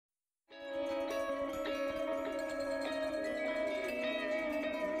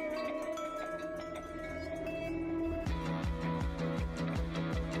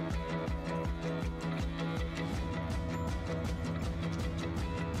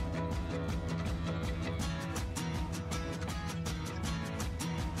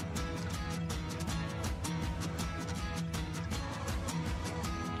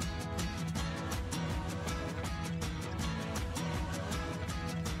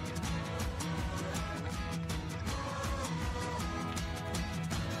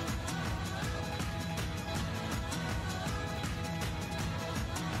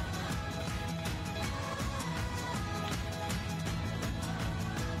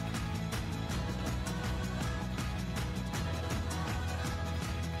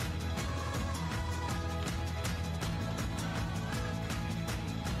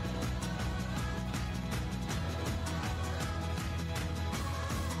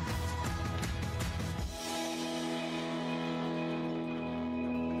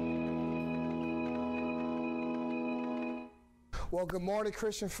Well, good morning,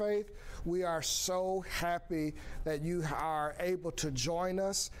 Christian Faith. We are so happy that you are able to join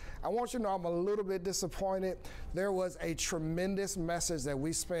us. I want you to know I'm a little bit disappointed. There was a tremendous message that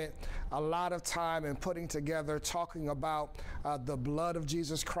we spent a lot of time in putting together, talking about the blood of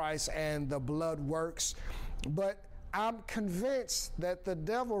Jesus Christ and the blood works. But I'm convinced that the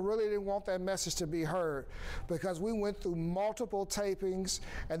devil really didn't want that message to be heard, because we went through multiple tapings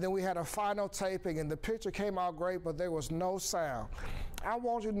and then we had a final taping and the picture came out great, but there was no sound. I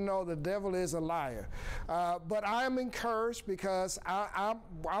want you to know the devil is a liar. But I am encouraged because I'm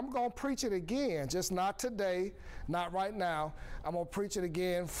going to preach it again, just not today, not right now. I'm going to preach it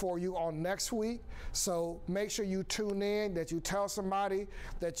again for you on next week. So make sure you tune in, that you tell somebody,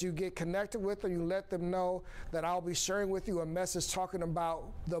 that you get connected with them, you let them know that I'll be sharing with you a message talking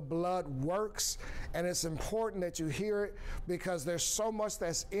about the blood works. And it's important that you hear it, because there's so much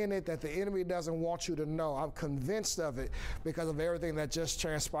that's in it that the enemy doesn't want you to know. I'm convinced of it because of everything that just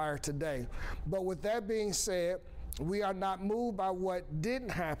transpired today. But with that being said, we are not moved by what didn't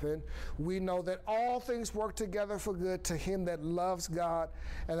happen. We know that all things work together for good to him that loves God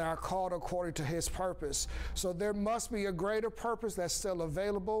and are called according to his purpose. So there must be a greater purpose that's still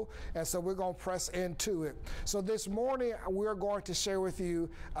available, and so we're going to press into it. So this morning, we're going to share with you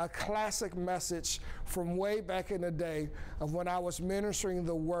a classic message from way back in the day of when I was ministering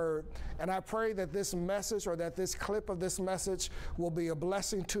the word. And I pray that this message, or that this clip of this message, will be a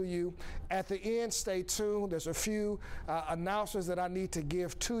blessing to you. At the end, stay tuned. There's a few announcements that I need to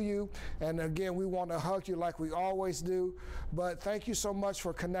give to you. And again, we want to hug you like we always do. But thank you so much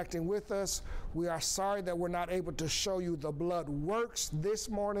for connecting with us. We are sorry that we're not able to show you the blood works this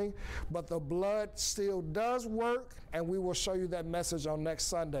morning, but the blood still does work, and we will show you that message on next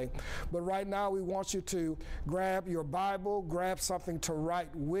Sunday. But right now, we want you to grab your Bible, grab something to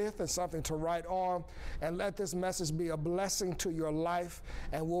write with and something to write on, and let this message be a blessing to your life.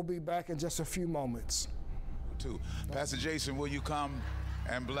 And we'll be back in just a few moments. Pastor Jason, will you come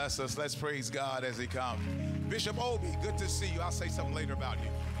and bless us? Let's praise God as he comes. Bishop Obi, good to see you. I'll say something later about you.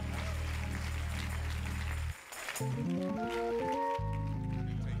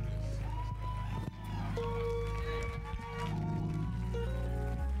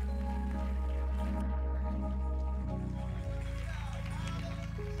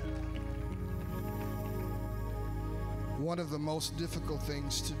 One of the most difficult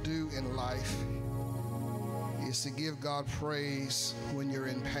things to do in life is to give God praise when you're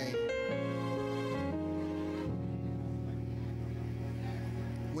in pain.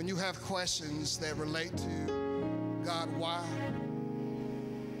 When you have questions that relate to God, why?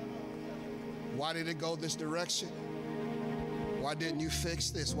 Why did it go this direction? Why didn't you fix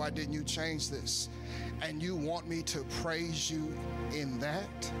this? Why didn't you change this? And you want me to praise you in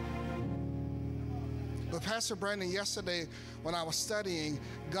that? But Pastor Brandon, yesterday when I was studying,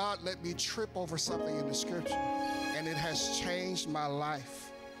 God let me trip over something in the scripture, and it has changed my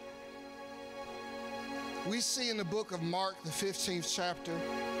life. We see in the book of Mark, the 15th chapter,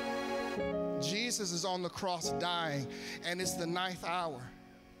 Jesus is on the cross dying, and it's the 9th hour.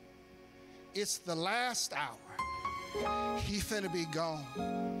 It's the last hour. He finna be gone.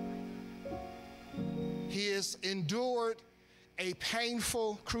 He has endured a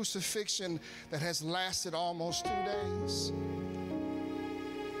painful crucifixion that has lasted almost 2 days.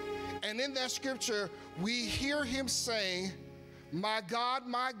 And in that scripture, we hear him saying, my God,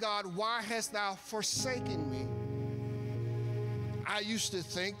 why hast thou forsaken me? I used to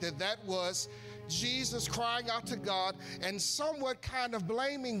think that that was Jesus crying out to God and somewhat kind of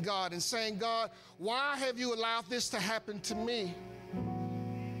blaming God and saying, God, why have you allowed this to happen to me?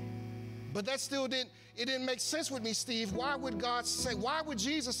 But that still didn't make sense with me, Steve. Why would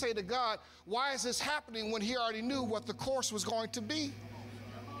Jesus say to God, why is this happening, when he already knew what the course was going to be?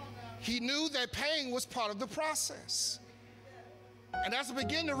 He knew that pain was part of the process. And as I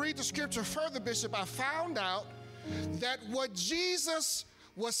began to read the scripture further, Bishop, I found out that what Jesus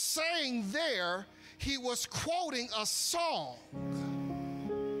was saying there, he was quoting a song.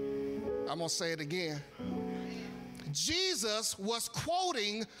 I'm going to say it again. Jesus was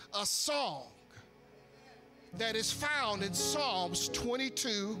quoting a song that is found in Psalms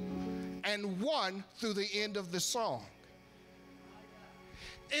 22 and 1 through the end of the song.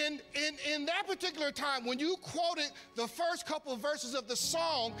 In that particular time, when you quoted the first couple of verses of the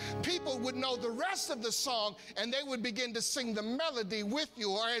song, people would know the rest of the song, and they would begin to sing the melody with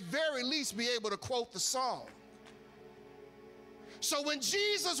you, or at very least be able to quote the song. So when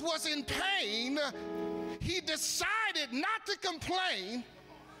Jesus was in pain, he decided not to complain,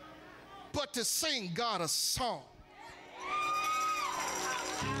 but to sing God a song.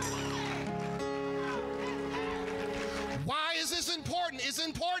 Why is this is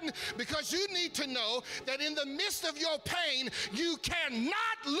important because you need to know that in the midst of your pain, you cannot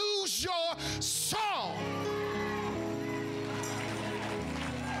lose your song.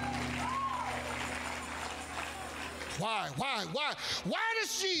 Why? Why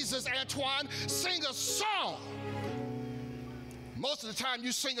does Jesus, Antoine, sing a song? Most of the time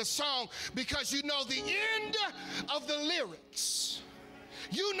you sing a song because you know the end of the lyrics.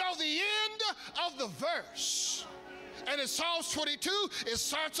 You know the end of the verse. And in Psalms 22, it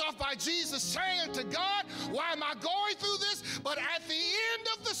starts off by Jesus saying to God, why am I going through this? But at the end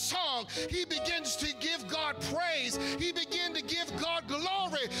of the song, he begins to give God praise. He begins to give God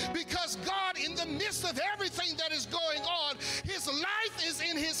glory because God, in the midst of everything that is going on, his life is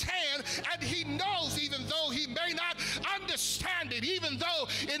in his hand, and he knows, even though he may not understand it, even though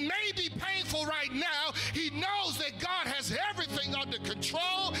it may be painful right now, he knows that God has everything under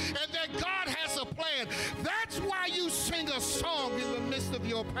control and that God has a plan. That's why you sing a song in the midst of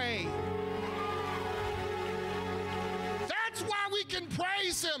your pain. That's why we can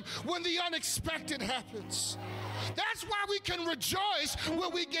praise him when the unexpected happens. That's why we can rejoice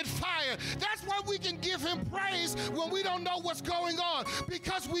when we get fired. That's why we can give him praise when we don't know what's going on,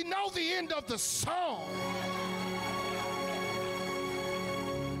 because we know the end of the song.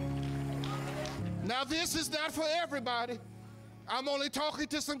 Now, this is not for everybody. I'm only talking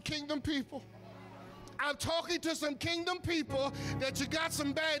to some kingdom people. I'm talking to some kingdom people that you got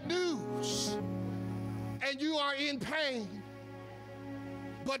some bad news and you are in pain.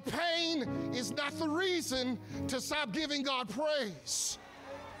 But pain is not the reason to stop giving God praise.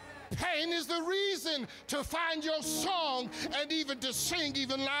 Pain is the reason to find your song and even to sing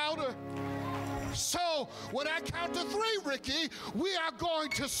even louder. So when I count to 3, Ricky, we are going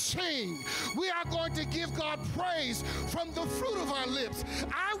to sing. We are going to give God praise from the fruit of our lips.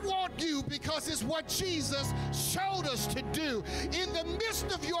 I want you, because it's what Jesus showed us to do. In the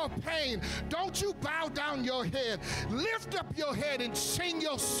midst of your pain, don't you bow down your head. Lift up your head and sing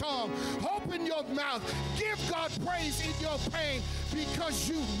your song. Open your mouth. Give God praise in your pain, because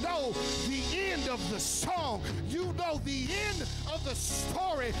you know the end of the song. You know the end of the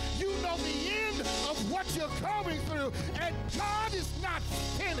story. You know the end of what you're going through, and God is not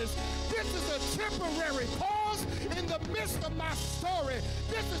finished. This is a temporary pause in the midst of my story.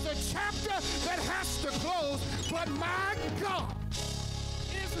 This is a chapter that has to close, but my God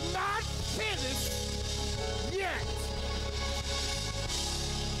is not finished yet.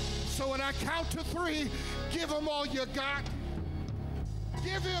 So when I count to 3, give him all you got.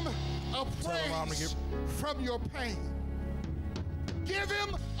 Give him a praise from your pain. Give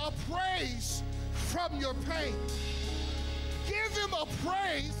him a praise from your pain. Give him a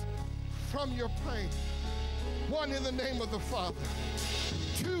praise from your pain. 1, in the name of the Father.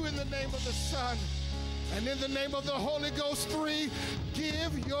 2, in the name of the Son. And in the name of the Holy Ghost. 3,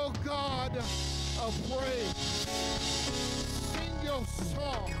 give your God a praise. Sing your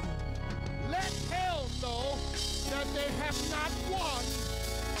song. Let hell know that they have not won.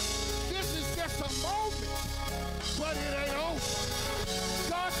 This is just a moment, but it ain't over.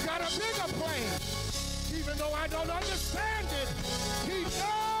 God's got a bigger plan. Even though I don't understand it, he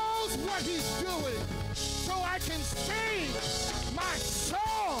knows what he's doing, so I can sing my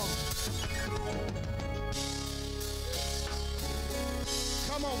song.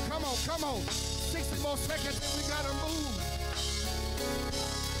 Come on, come on, come on. 60 more seconds and we gotta move.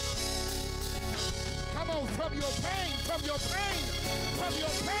 Come on, from your pain, from your pain, from your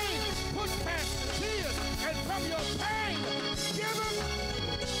pain, push past the tears, and from your pain, give him.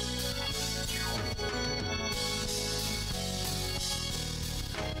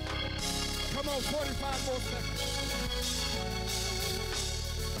 Come on, 45 more seconds.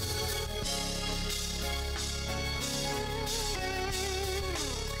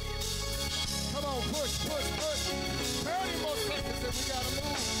 Come on, push, push, push. 30 more seconds and we gotta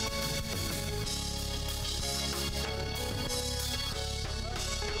move.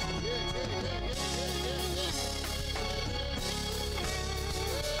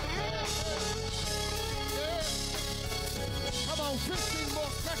 Come on, 15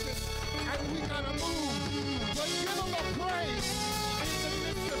 more seconds, and we gotta move. But give him a praise in the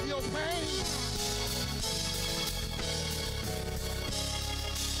midst of your pain.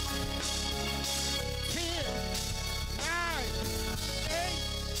 10, 9, 8,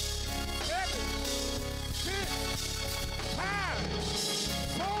 7, 6, 5,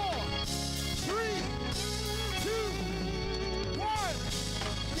 4, 3, 2, 1.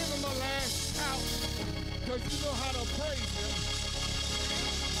 Give him a last shout, because you know how to praise him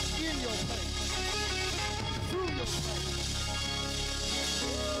in your pain, through your pain.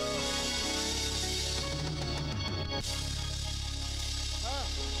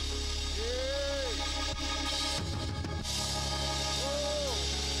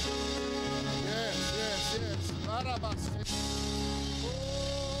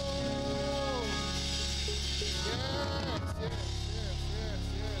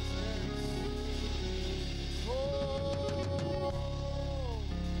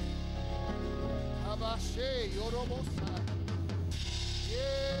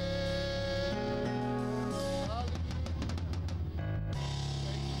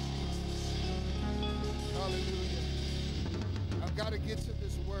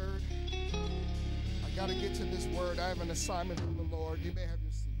 I have an assignment from the Lord. You may have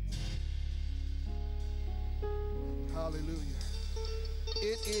your seats. Hallelujah.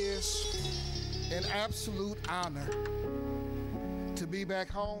 It is an absolute honor to be back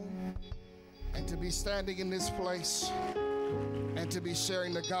home and to be standing in this place and to be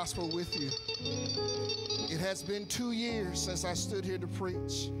sharing the gospel with you. It has been 2 years since I stood here to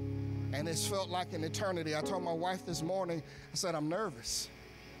preach, and it's felt like an eternity. I told my wife this morning, I said, I'm nervous.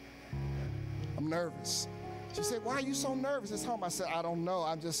 I'm nervous. She said, why are you so nervous? It's home. I said, I don't know.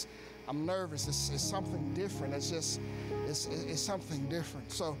 I'm nervous. It's something different. It's something different.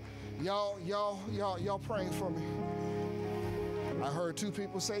 So y'all praying for me. I heard 2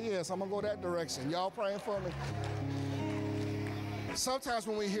 people say, yes, I'm gonna go that direction. Y'all praying for me? Sometimes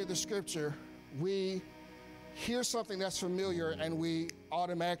when we hear the scripture, we hear something that's familiar and we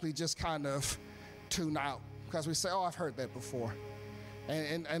automatically just kind of tune out because we say, oh, I've heard that before.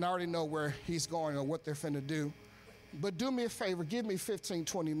 And I already know where he's going or what they're finna do. But do me a favor, give me 15,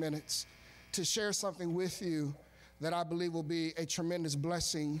 20 minutes to share something with you that I believe will be a tremendous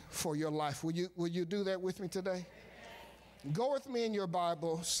blessing for your life. Will you do that with me today? Go with me in your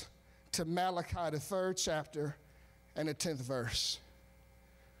Bibles to Malachi, the 3rd chapter and the 10th verse.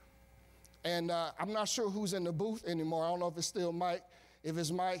 And I'm not sure who's in the booth anymore. I don't know if it's still Mike. If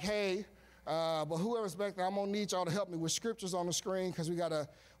it's Mike, hey. But whoever's back there, I'm gonna need y'all to help me with scriptures on the screen because we gotta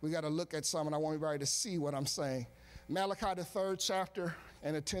look at some, and I want everybody to see what I'm saying. Malachi, the 3rd chapter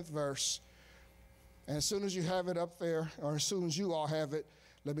and the 10th verse. And as soon as you have it up there, or as soon as you all have it,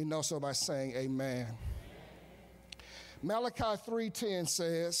 let me know so by saying amen. Malachi 3:10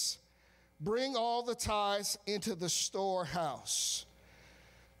 says, bring all the tithes into the storehouse,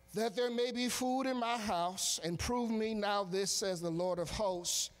 that there may be food in my house, and prove me now this, says the Lord of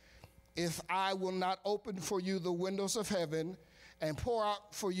hosts, if I will not open for you the windows of heaven and pour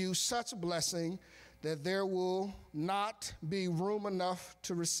out for you such blessing that there will not be room enough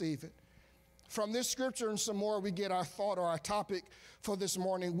to receive it. From this scripture and some more, we get our thought or our topic for this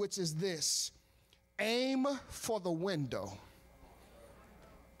morning, which is this: aim for the window.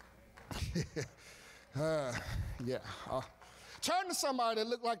 Turn to somebody that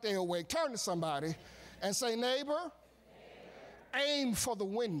look like they're awake. Turn to somebody and say, neighbor, aim for the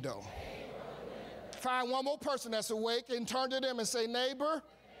window. Find one more person that's awake and turn to them and say, neighbor,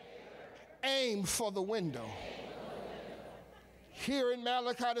 aim for the window. Here in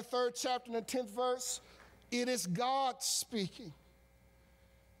Malachi, the 3rd chapter and the 10th verse, it is God speaking.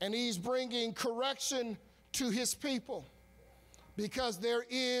 And he's bringing correction to his people because there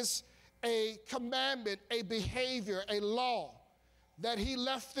is a commandment, a behavior, a law that he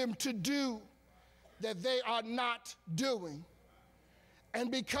left them to do that they are not doing. And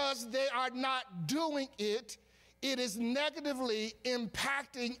because they are not doing it, it is negatively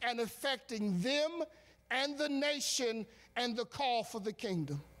impacting and affecting them and the nation and the call for the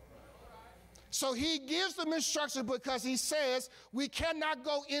kingdom. So he gives them instruction because he says we cannot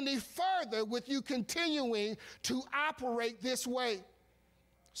go any further with you continuing to operate this way.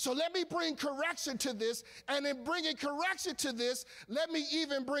 So let me bring correction to this, and in bringing correction to this, let me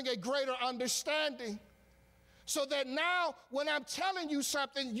even bring a greater understanding. So that now, when I'm telling you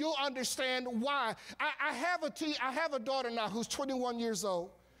something, you'll understand why. I have a daughter now who's 21 years old,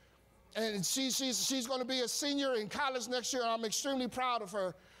 and she's going to be a senior in college next year, and I'm extremely proud of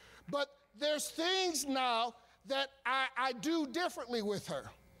her. But there's things now that I do differently with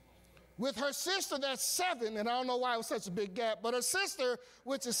her. With her sister that's 7, and I don't know why it was such a big gap, but her sister,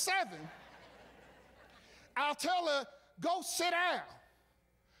 which is 7, I'll tell her, go sit down,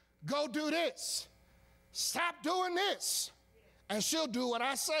 go do this. Stop doing this, and she'll do what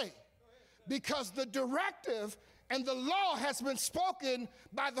I say, because the directive and the law has been spoken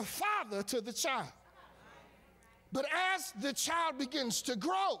by the father to the child. But as the child begins to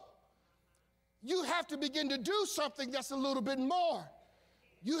grow, you have to begin to do something that's a little bit more.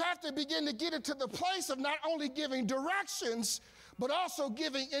 You have to begin to get it to the place of not only giving directions, but also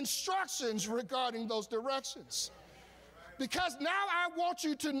giving instructions regarding those directions. Because now I want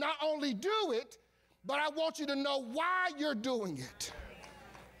you to not only do it, but I want you to know why you're doing it.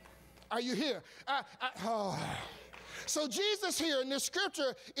 Are you here? So Jesus here in this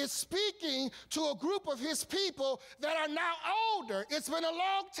scripture is speaking to a group of his people that are now older. It's been a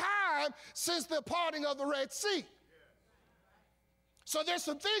long time since the parting of the Red Sea. So there's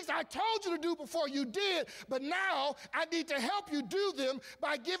some things I told you to do before you did, but now I need to help you do them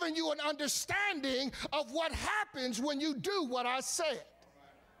by giving you an understanding of what happens when you do what I said.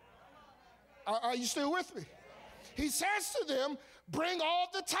 Are you still with me? He says to them, bring all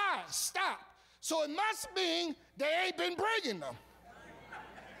the tithes. Stop. So it must mean they ain't been bringing them.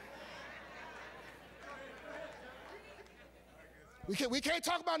 We can't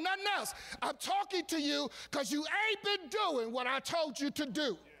talk about nothing else. I'm talking to you because you ain't been doing what I told you to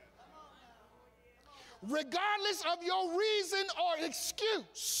do. Regardless of your reason or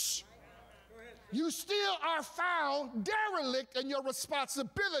excuse, you still are found derelict in your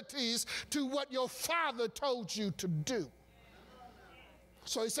responsibilities to what your father told you to do.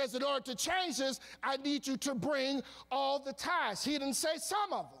 So he says, in order to change this, I need you to bring all the tithes. He didn't say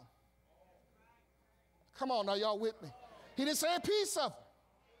some of them. Come on, are y'all with me? He didn't say a piece of them.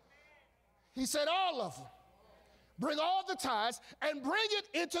 He said all of them. Bring all the tithes and bring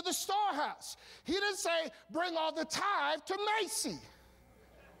it into the storehouse. He didn't say bring all the tithe to Macy.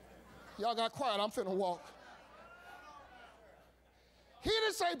 Y'all got quiet, I'm finna walk. He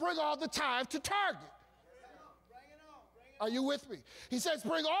didn't say bring all the tithe to Target. Are you with me? He says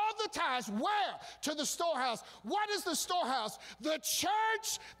bring all the tithes where? To the storehouse. What is the storehouse? The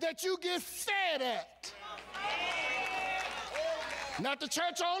church that you get fed at. Not the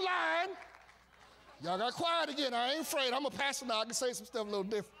church online. Y'all got quiet again. I ain't afraid. I'm a pastor now. I can say some stuff a little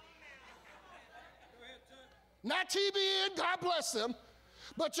different. Not TBN, God bless them.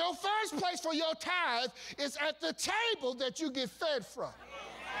 But your first place for your tithe is at the table that you get fed from.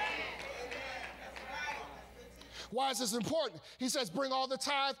 Why is this important? He says, bring all the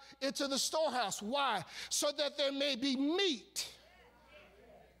tithe into the storehouse. Why? So that there may be meat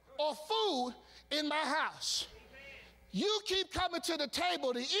or food in my house. You keep coming to the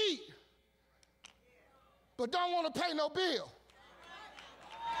table to eat, but don't want to pay no bill.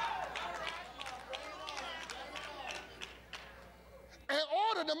 And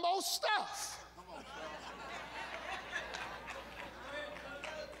order the most stuff.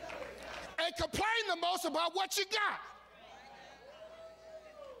 And complain the most about what you got.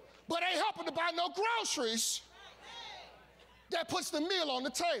 But ain't helping to buy no groceries that puts the meal on the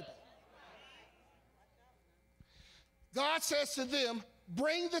table. God says to them,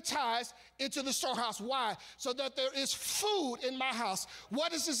 bring the tithes into the storehouse. Why? So that there is food in my house.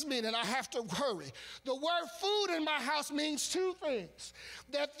 What does this mean? And I have to hurry. The word food in my house means two things.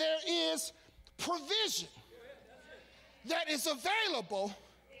 That there is provision that is available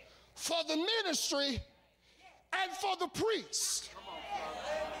for the ministry and for the priest.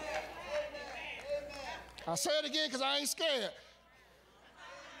 I'll say it again because I ain't scared.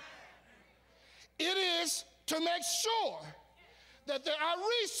 It is to make sure that there are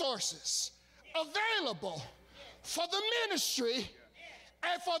resources available for the ministry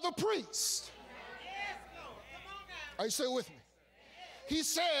and for the priest. Are you still with me? He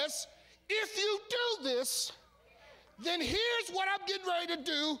says, if you do this, then here's what I'm getting ready to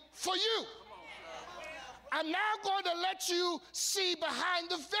do for you. I'm now going to let you see behind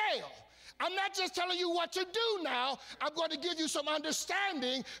the veil. I'm not just telling you what to do now. I'm going to give you some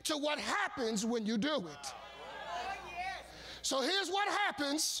understanding to what happens when you do it. So here's what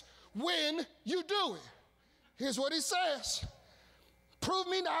happens when you do it. Here's what he says. Prove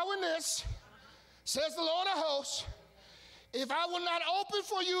me now in this, says the Lord of hosts, if I will not open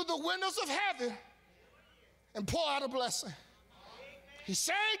for you the windows of heaven and pour out a blessing. He's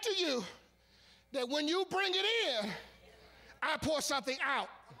saying to you that when you bring it in, I pour something out.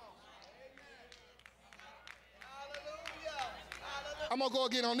 I'm going to go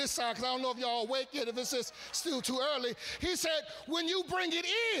again on this side because I don't know if y'all awake yet, if it's just still too early. He said, when you bring it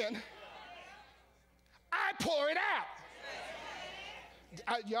in, I pour it out.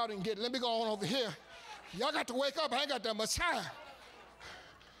 Y'all didn't get it. Let me go on over here. Y'all got to wake up. I ain't got that much time.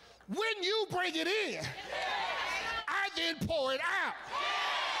 When you bring it in, I then pour it out.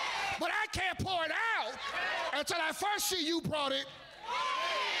 But I can't pour it out until I first see you brought it.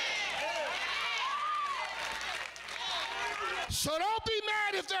 So don't be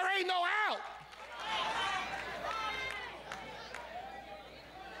mad if there ain't no out.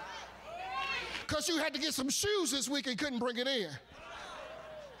 Because you had to get some shoes this week and couldn't bring it in.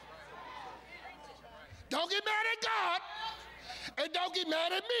 Don't get mad at God and don't get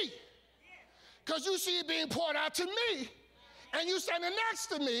mad at me. Because you see it being poured out to me and you standing next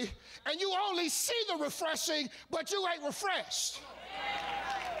to me and you only see the refreshing, but you ain't refreshed.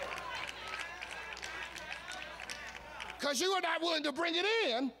 Because you are not willing to bring it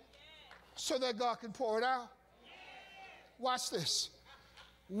in so that God can pour it out. Watch this.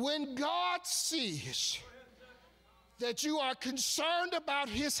 When God sees that you are concerned about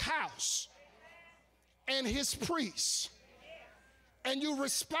his house and his priests, and you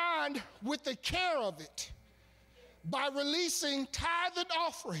respond with the care of it by releasing tithe and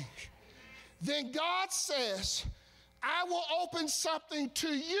offering, then God says, I will open something to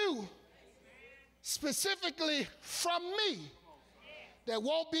you specifically from me that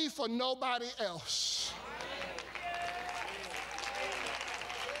won't be for nobody else.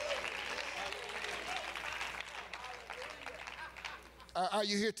 Are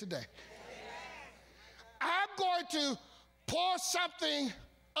you here today? I'm going to pour something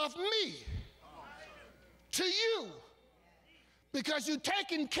of me to you because you've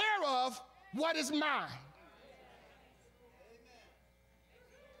taken care of what is mine.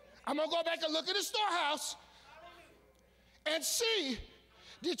 I'm going to go back and look at the storehouse and see,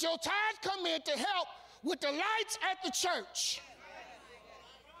 did your tithe come in to help with the lights at the church?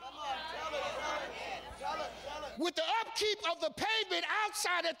 With the upkeep of the pavement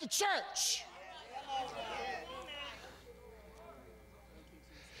outside at the church?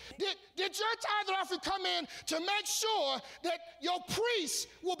 Did your tithe and offering come in to make sure that your priests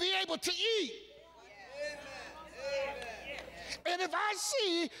will be able to eat? And if I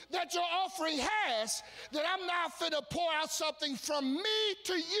see that your offering has, then I'm now finna pour out something from me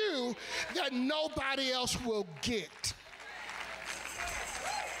to you that nobody else will get.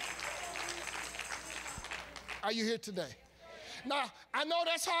 Are you here today? Now, I know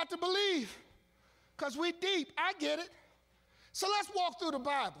that's hard to believe because we deep. I get it. So let's walk through the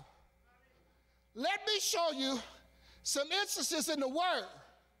Bible. Let me show you some instances in the Word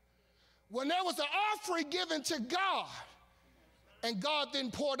when there was an offering given to God and God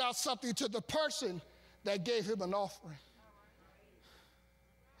then poured out something to the person that gave him an offering.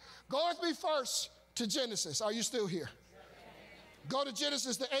 Go with me first to Genesis. Are you still here? Go to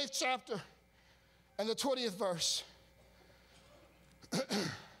Genesis, the 8th chapter and the 20th verse.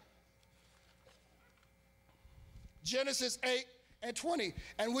 Genesis 8 and 20.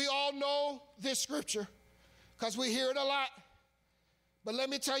 And we all know this scripture because we hear it a lot. But let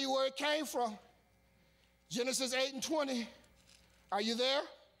me tell you where it came from. Genesis 8 and 20. Are you there?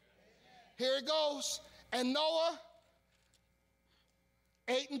 Here it goes. And Noah,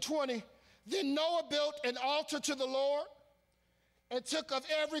 8 and 20. Then Noah built an altar to the Lord and took of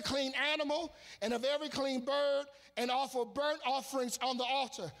every clean animal and of every clean bird and offered burnt offerings on the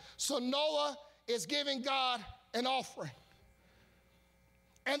altar. So Noah is giving God an offering.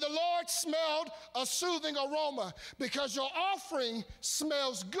 And the Lord smelled a soothing aroma because your offering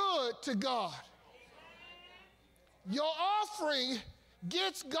smells good to God. Your offering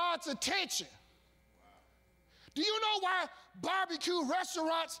gets God's attention. Do you know why barbecue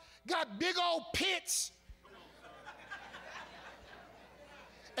restaurants got big old pits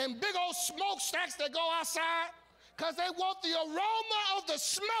and big old smokestacks that go outside? Because they want the aroma of the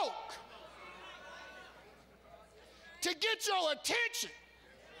smoke to get your attention,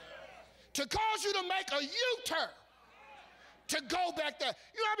 to cause you to make a U-turn, to go back there.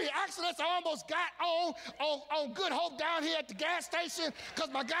 You know how many accidents I almost got on Good Hope down here at the gas station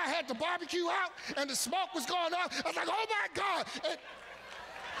because my guy had the barbecue out and the smoke was going up. I was like, oh my God.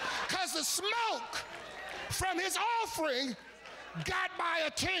 Because the smoke from his offering got my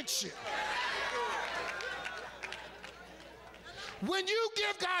attention. When you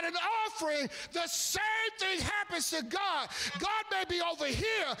give God an offering, the same thing happens to God. God may be over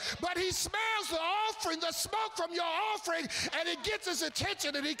here, but he smells the offering, the smoke from your offering, and it gets his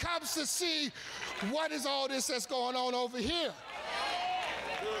attention, and he comes to see what is all this that's going on over here.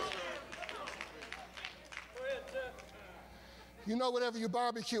 You know, whatever you're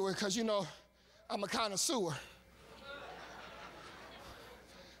barbecuing, because you know I'm a connoisseur.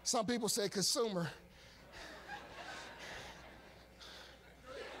 Some people say consumer.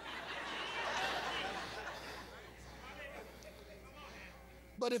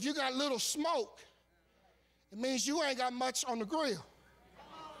 But if you got little smoke, it means you ain't got much on the grill.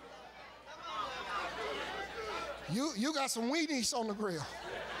 You got some weenies on the grill.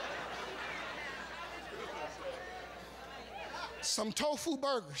 Some tofu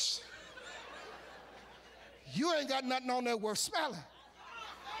burgers. You ain't got nothing on there worth smelling.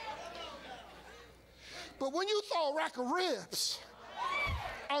 But when you throw a rack of ribs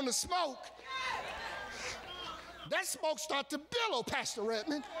on the smoke, that smoke starts to billow, Pastor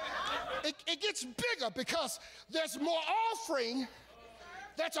Redmond. It gets bigger because there's more offering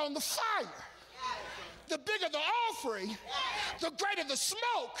that's on the fire. The bigger the offering, the greater the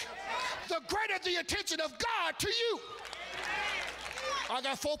smoke, the greater the attention of God to you. I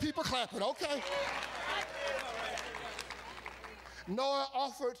got 4 people clapping, okay. Noah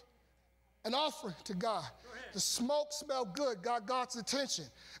offered an offering to God. The smoke smelled good, got God's attention.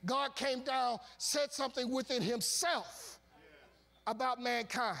 God came down, said something within himself about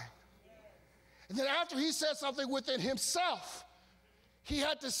mankind. And then after he said something within himself, he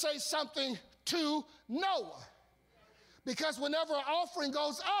had to say something to Noah. Because whenever an offering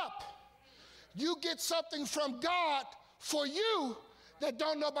goes up, you get something from God for you that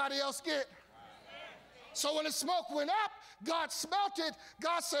don't nobody else get. So when the smoke went up, God smelt it.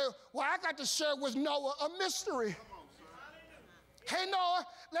 God said, well, I got to share with Noah a mystery. Hey, Noah,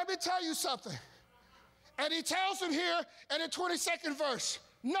 let me tell you something. And he tells him here in the 22nd verse,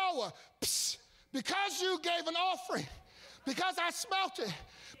 Noah, psst, because you gave an offering, because I smelt it,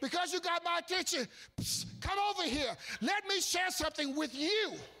 because you got my attention, psst, come over here. Let me share something with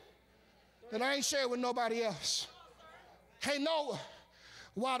you that I ain't shared with nobody else. Hey, Noah,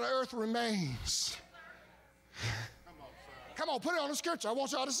 while the earth remains. Come on, put it on the scripture. I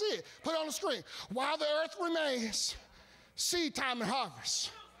want y'all to see it. Put it on the screen. While the earth remains, seed time and harvest,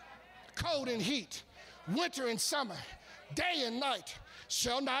 cold and heat, winter and summer, day and night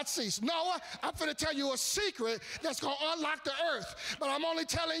shall not cease. Noah, I'm going to tell you a secret that's going to unlock the earth, but I'm only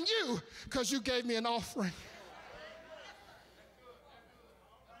telling you because you gave me an offering.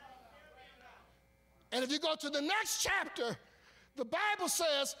 And if you go to the next chapter, the Bible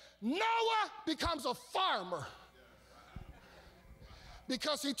says Noah becomes a farmer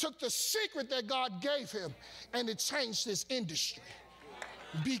because he took the secret that God gave him and it changed his industry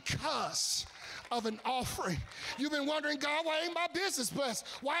because of an offering. You've been wondering, God, why ain't my business blessed?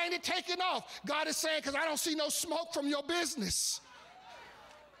 Why ain't it taking off? God is saying, because I don't see no smoke from your business.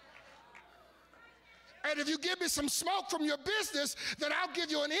 And if you give me some smoke from your business, then I'll give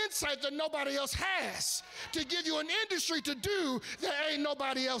you an insight that nobody else has, to give you an industry to do that ain't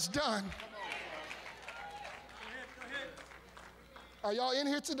nobody else done. Are y'all in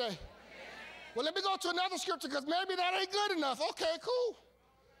here today? Well, let me go to another scripture because maybe that ain't good enough. Okay, cool.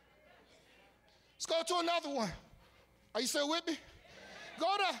 Let's go to another one. Are you still with me? Go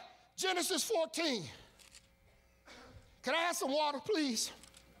to Genesis 14. Can I have some water, please?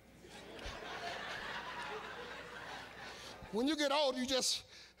 When you get old, you just,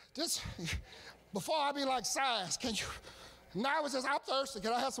 before I be like science, can you, now it's just, I'm thirsty,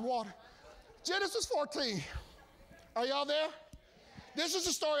 can I have some water? Genesis 14, are y'all there? This is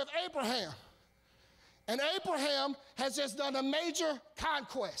the story of Abraham. And Abraham has just done a major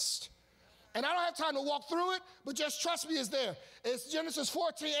conquest. And I don't have time to walk through it, but just trust me, it's there. It's Genesis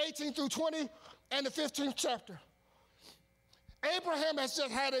 14, 18 through 20, and the 15th chapter. Abraham has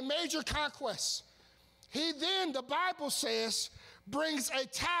just had a major conquest. He then, the Bible says, brings a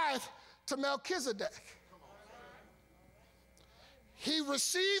tithe to Melchizedek. He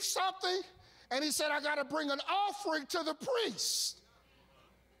received something, and he said, I got to bring an offering to the priest.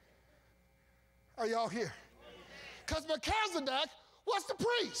 Are y'all here? Because Melchizedek was the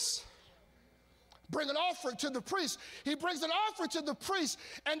priest. Bring an offering to the priest. He brings an offering to the priest,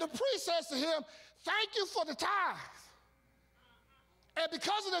 and the priest says to him, thank you for the tithe. And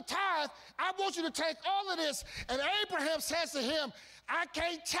because of the tithe, I want you to take all of this. And Abraham says to him, I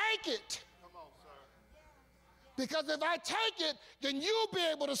can't take it. Come on, sir. Because if I take it, then you'll be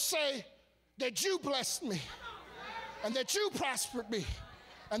able to say that you blessed me and that you prospered me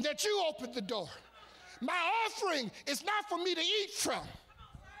and that you opened the door. My offering is not for me to eat from.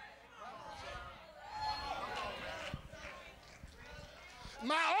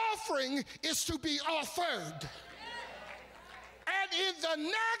 My offering is to be offered. And in the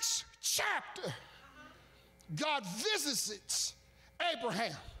next chapter, God visits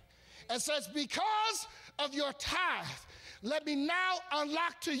Abraham and says, because of your tithe, let me now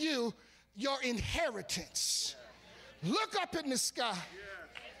unlock to you your inheritance. Look up in the sky.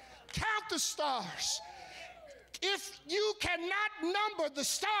 Count the stars. If you cannot number the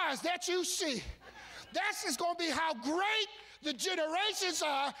stars that you see, that's just going to be how great the generations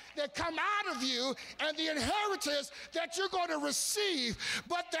are that come out of you and the inheritance that you're going to receive.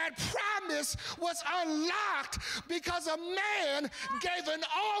 But that promise was unlocked because a man gave an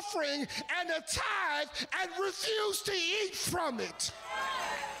offering and a tithe and refused to eat from it.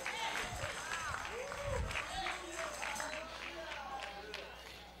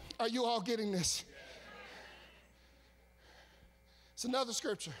 Are you all getting this? It's another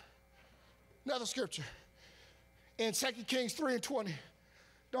scripture. Another scripture. In 2 Kings 3 and 20.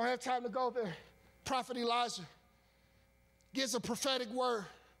 Don't have time to go there. Prophet Elijah gives a prophetic word.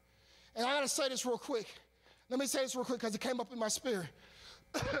 And I got to say this real quick. Let me say this real quick because it came up in my spirit.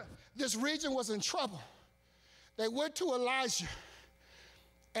 This region was in trouble. They went to Elijah,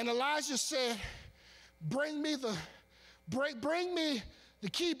 and Elijah said, bring me the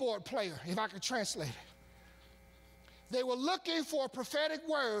keyboard player, if I could translate it. They were looking for a prophetic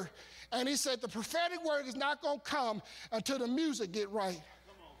word, and he said the prophetic word is not going to come until the music get right.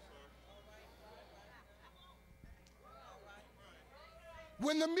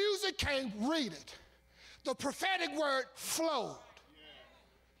 When the music came, read it. The prophetic word flowed.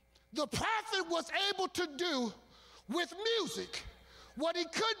 The prophet was able to do with music what he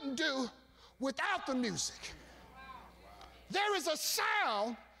couldn't do without the music. There is a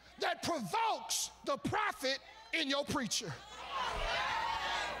sound that provokes the prophet in your preacher.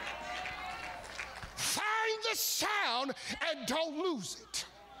 Find the sound and don't lose it,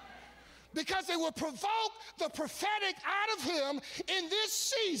 because it will provoke the prophetic out of him in this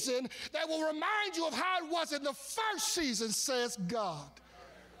season that will remind you of how it was in the first season, says God.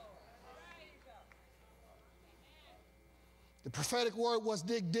 The prophetic word was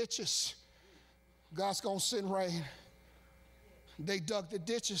dig ditches. God's going to send rain. They dug the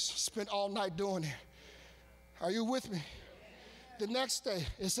ditches, spent all night doing it. Are you with me? The next day,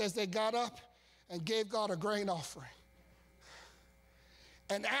 it says they got up and gave God a grain offering.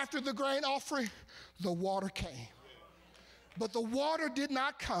 And after the grain offering, the water came. But the water did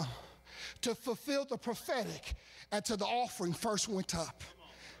not come to fulfill the prophetic until the offering first went up.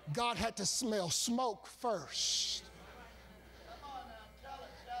 God had to smell smoke first.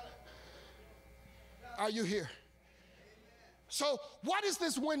 Are you here? So what is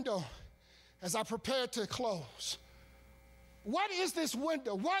this window as I prepare to close? What is this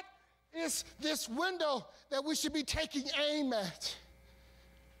window? What is this window that we should be taking aim at?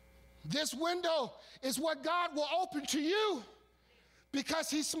 This window is what God will open to you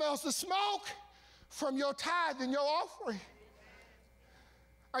because he smells the smoke from your tithe and your offering.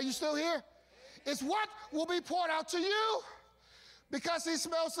 Are you still here? It's what will be poured out to you because he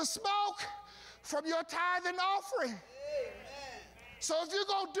smells the smoke from your tithe and offering. So if you're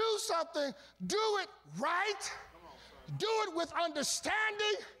going to do something, do it right, do it with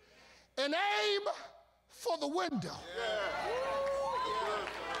understanding, and aim for the window.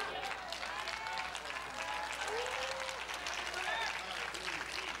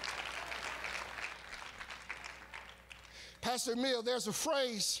 Pastor Emil, there's a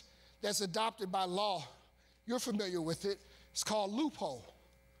phrase that's adopted by law. You're familiar with it. It's called loophole.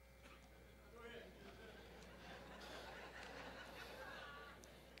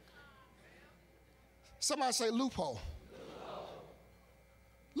 Somebody say loophole.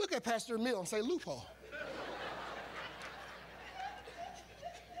 Look at Pastor Emil and say loophole.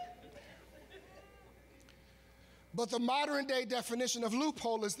 But the modern day definition of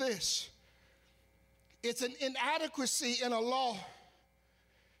loophole is this. It's an inadequacy in a law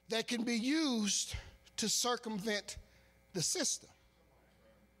that can be used to circumvent the system.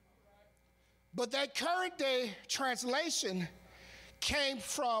 But that current day translation came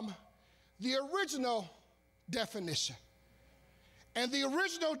from the original definition. And the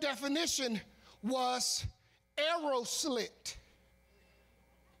original definition was arrow slit.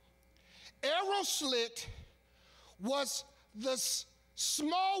 Arrow slit was the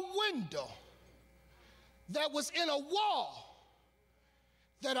small window that was in a wall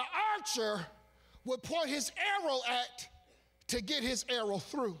that an archer would point his arrow at to get his arrow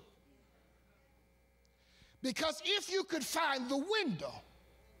through. Because if you could find the window,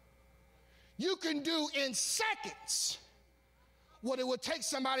 you can do in seconds what it would take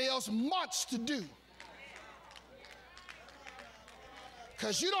somebody else months to do.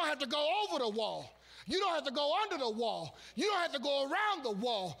 Because you don't have to go over the wall. You don't have to go under the wall. You don't have to go around the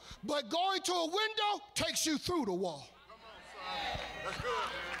wall. But going to a window takes you through the wall. That's good,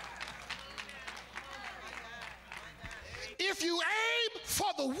 man. If you aim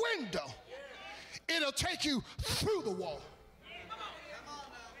for the window, it'll take you through the wall.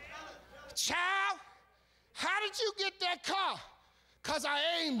 Child, how did you get that car? Because I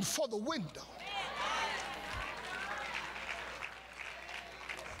aimed for the window.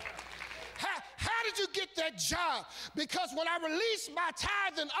 How did you get that job? Because when I released my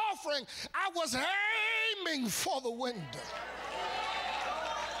tithe and offering, I was aiming for the window.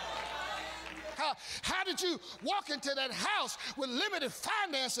 How did you walk into that house with limited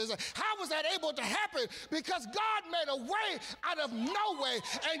finances? How was that able to happen? Because God made a way out of no way,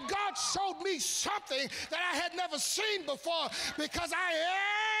 and God showed me something that I had never seen before because I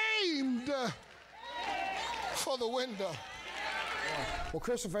aimed for the window. Well,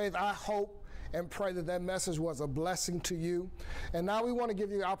 Christian Faith, I hope and pray that that message was a blessing to you. And now we want to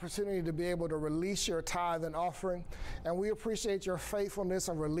give you the opportunity to be able to release your tithe and offering. And we appreciate your faithfulness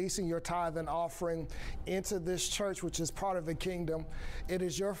in releasing your tithe and offering into this church, which is part of the kingdom. It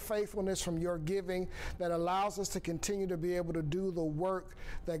is your faithfulness from your giving that allows us to continue to be able to do the work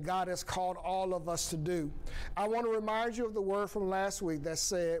that God has called all of us to do. I want to remind you of the word from last week that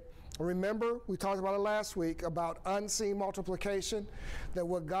said, remember, we talked about it last week about unseen multiplication, that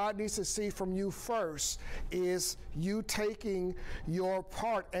what God needs to see from you first is you taking your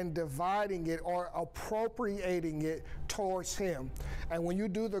part and dividing it or appropriating it towards Him. And when you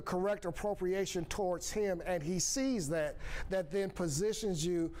do the correct appropriation towards Him and He sees that, that then positions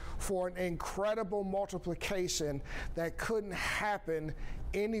you for an incredible multiplication that couldn't happen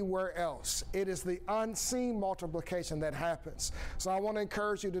anywhere else. It is the unseen multiplication that happens. So I want to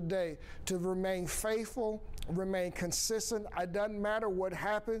encourage you today to remain faithful, remain consistent. It doesn't matter what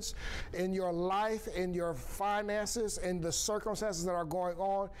happens in your life, in your finances, in the circumstances that are going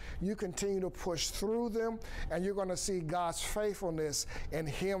on. You continue to push through them, and you're going to see God's faithfulness and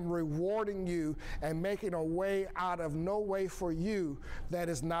Him rewarding you and making a way out of no way for you that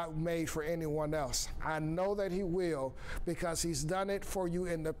is not made for anyone else. I know that He will, because He's done it for you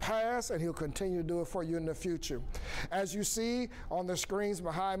in the past, and He'll continue to do it for you in the future. As you see on the screens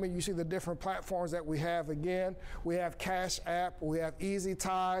behind me, you see the different platforms that we have. Again, we have Cash App, we have Easy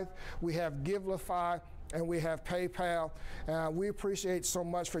Tithe, we have Givelify, and we have PayPal. We appreciate so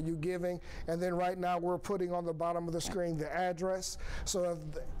much for you giving. And then right now we're putting on the bottom of the screen the address. So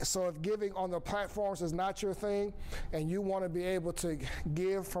if giving on the platforms is not your thing and you want to be able to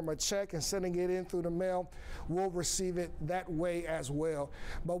give from a check and sending it in through the mail, we'll receive it that way as well.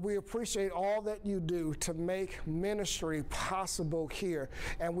 But we appreciate all that you do to make ministry possible here.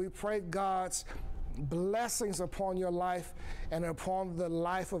 And we pray God's blessings upon your life and upon the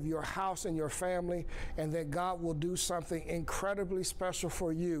life of your house and your family, and that God will do something incredibly special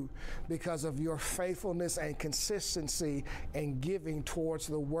for you because of your faithfulness and consistency and giving towards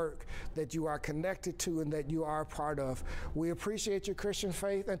the work that you are connected to and that you are a part of. We appreciate your Christian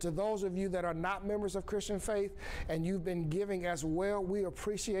faith, and to those of you that are not members of Christian faith and you've been giving as well, we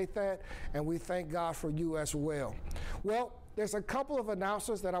appreciate that, and we thank God for you as well. Well, there's a couple of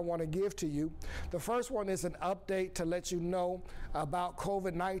announcements that I want to give to you. The first one is an update to let you know about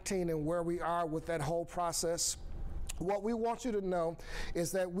COVID-19 and where we are with that whole process. What we want you to know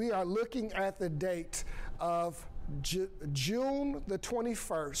is that we are looking at the date of June the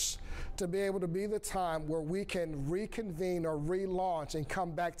 21st to be able to be the time where we can reconvene or relaunch and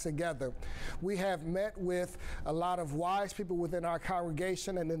come back together. We have met with a lot of wise people within our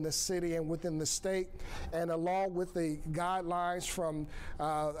congregation and in the city and within the state, and along with the guidelines from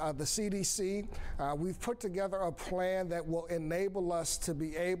the CDC, we've put together a plan that will enable us to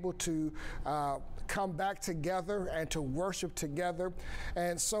be able to come back together and to worship together.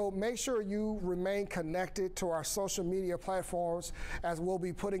 And so make sure you remain connected to our social media platforms, as we'll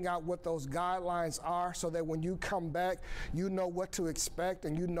be putting out what those guidelines are, so that when you come back, you know what to expect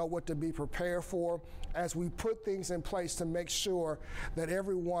and you know what to be prepared for, as we put things in place to make sure that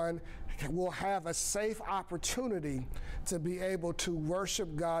everyone will have a safe opportunity to be able to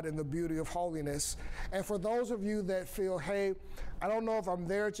worship God in the beauty of holiness. And for those of you that feel, hey, I don't know if I'm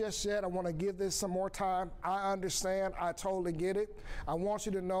there just yet, I want to give this some more time, I understand, I totally get it. I want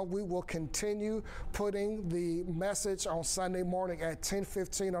you to know we will continue putting the message on Sunday morning at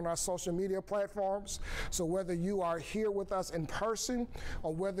 10:15 on our social media platforms. So whether you are here with us in person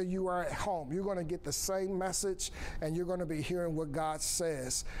or whether you are at home, you're going to get the same message and you're going to be hearing what God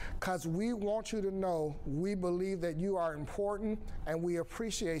says. Because we want you to know we believe that you are important and we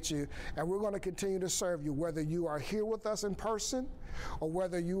appreciate you, and we're going to continue to serve you, whether you are here with us in person or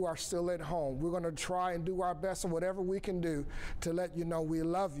whether you are still at home. We're going to try and do our best and whatever we can do to let you know we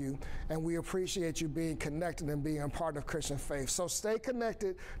love you and we appreciate you being connected and being a part of Christian faith. So stay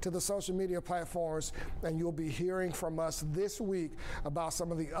connected to the social media platforms, and you'll be hearing from us this week about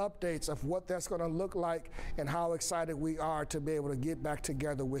some of the updates of what that's going to look like and how excited we are to be able to get back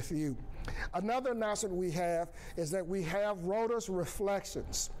together with you. Another announcement we have is that we have Rhoda's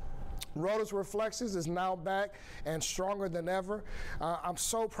Reflections. Rhoda's Reflections is now back and stronger than ever. I'm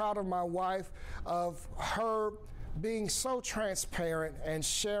so proud of my wife, of her being so transparent and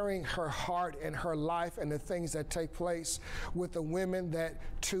sharing her heart and her life and the things that take place with the women that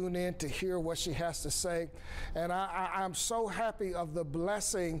tune in to hear what she has to say. And I'm so happy of the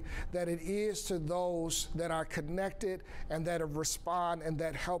blessing that it is to those that are connected and that respond and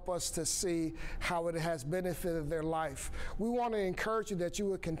that help us to see how it has benefited their life. We want to encourage you that you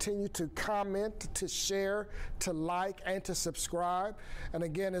would continue to comment, to share, to like, and to subscribe. And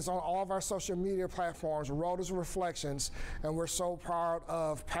again, it's on all of our social media platforms, Rhoda's Reflections, and we're so proud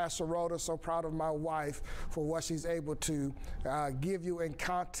of Pastor Rhoda, so proud of my wife for what she's able to give you in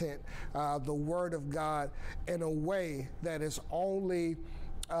content, the Word of God, in a way that is only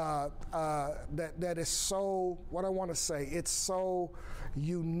that is so, what I want to say, it's so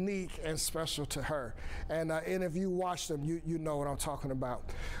unique and special to her. And if you watch them, you know what I'm talking about.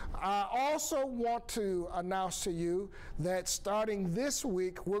 I also want to announce to you that starting this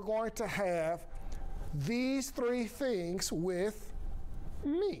week, we're going to have these 3 things with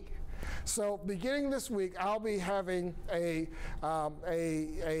me. So beginning this week, I'll be having a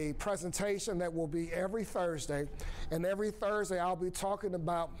presentation that will be every Thursday. And every Thursday, I'll be talking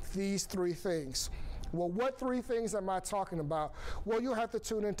about these 3 things. Well, what 3 things am I talking about? Well, you'll have to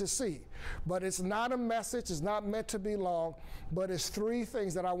tune in to see. But it's not a message. It's not meant to be long. But it's 3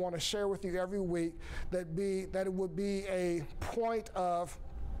 things that I want to share with you every week that it would be a point of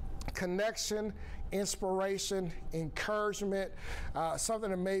connection, inspiration, encouragement, something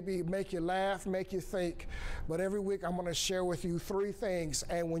that maybe make you laugh, make you think. But every week I'm going to share with you 3 things.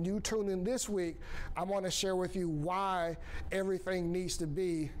 And when you tune in this week, I'm going to share with you why everything needs to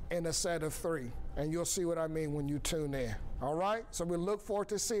be in a set of 3. And you'll see what I mean when you tune in. All right? So we look forward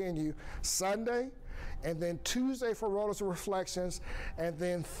to seeing you Sunday, and then Tuesday for Rhoda's Reflections, and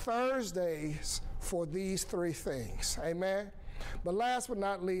then Thursdays for these 3 things. Amen? But last but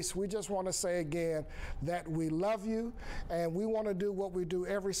not least, we just want to say again that we love you, and we want to do what we do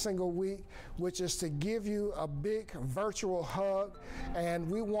every single week, which is to give you a big virtual hug. And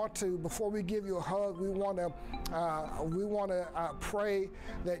we want to, before we give you a hug, we want to pray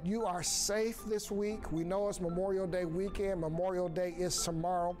that you are safe this week. We know it's Memorial Day weekend. Memorial Day is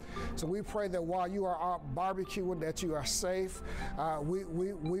tomorrow. So we pray that while you are out barbecuing, that you are safe.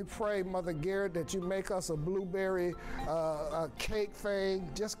 We pray, Mother Garrett, that you make us a blueberry cake thing.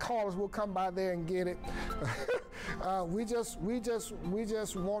 Just call us. We'll come by there and get it. We just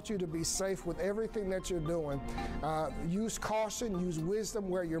want you to be safe with everything that you're doing. Use caution, use wisdom,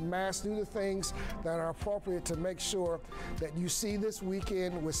 wear your mask, do the things that are appropriate to make sure that you see this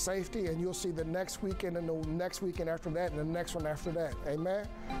weekend with safety, and you'll see the next weekend and the next weekend after that and the next one after that. Amen?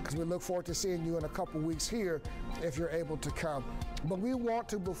 Because we look forward to seeing you in a couple weeks here if you're able to come. But we want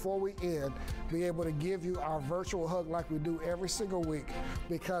to, before we end, be able to give you our virtual hug like we do every single week,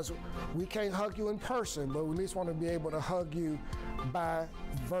 because we can't hug you in person, but we at least want to be able to hug you by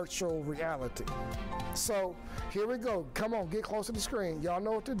virtual reality. So here we go. Come on, get close to the screen. Y'all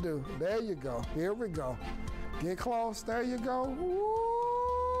know what to do. There you go. Here we go. Get close. There you go.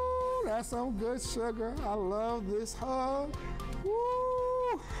 Woo, that's some good sugar. I love this hug.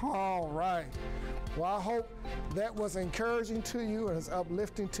 Woo. All right. Well, I hope that was encouraging to you and is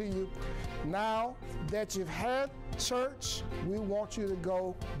uplifting to you. Now that you've had church, we want you to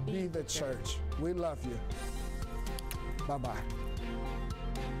go be the church. We love you. Bye-bye.